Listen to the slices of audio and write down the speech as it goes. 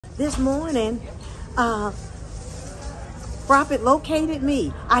this morning, Prophet located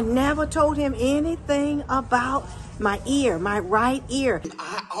me. I never told him anything about my ear, my right ear.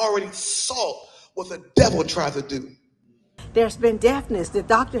 I already saw what the devil tried to do. There's been deafness. The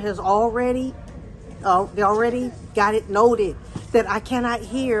doctor has already got it noted that I cannot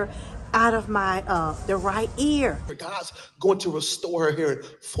hear out of my the right ear. God's going to restore her hearing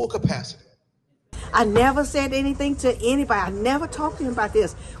full capacity. I never said anything to anybody. I never talked to him about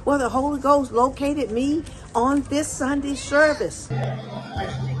this. Well, the Holy Ghost located me on this Sunday service.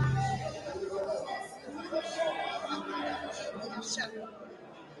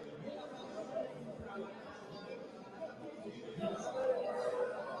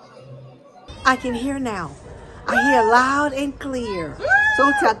 I can hear now. I hear loud and clear.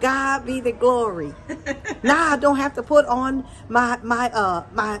 So to God be the glory. Now I don't have to put on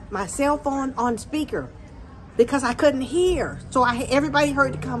my cell phone on speaker because I couldn't hear. So everybody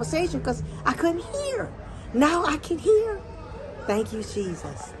heard the conversation because I couldn't hear. Now I can hear. Thank you,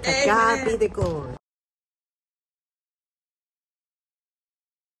 Jesus. To God be the glory.